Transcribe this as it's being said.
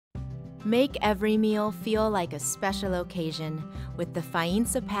Make every meal feel like a special occasion with the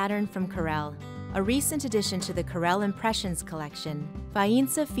Faenza pattern from Corelle. A recent addition to the Corelle Impressions collection,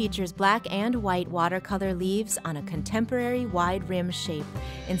 Faenza features black and white watercolor leaves on a contemporary wide rim shape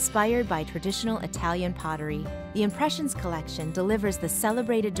inspired by traditional Italian pottery. The Impressions collection delivers the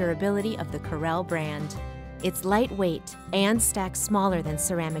celebrated durability of the Corelle brand. It's lightweight and stacks smaller than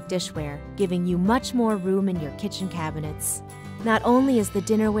ceramic dishware, giving you much more room in your kitchen cabinets. Not only is the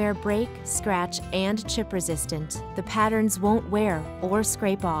dinnerware break, scratch, and chip resistant, the patterns won't wear or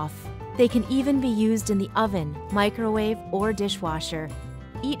scrape off. They can even be used in the oven, microwave, or dishwasher.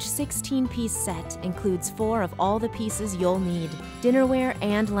 Each 16-piece set includes 4 of all the pieces you'll need: dinnerware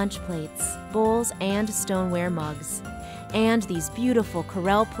and lunch plates, bowls and stoneware mugs. And these beautiful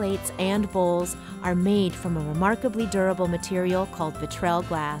Corelle plates and bowls are made from a remarkably durable material called vitrel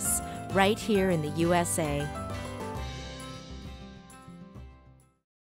glass, right here in the USA.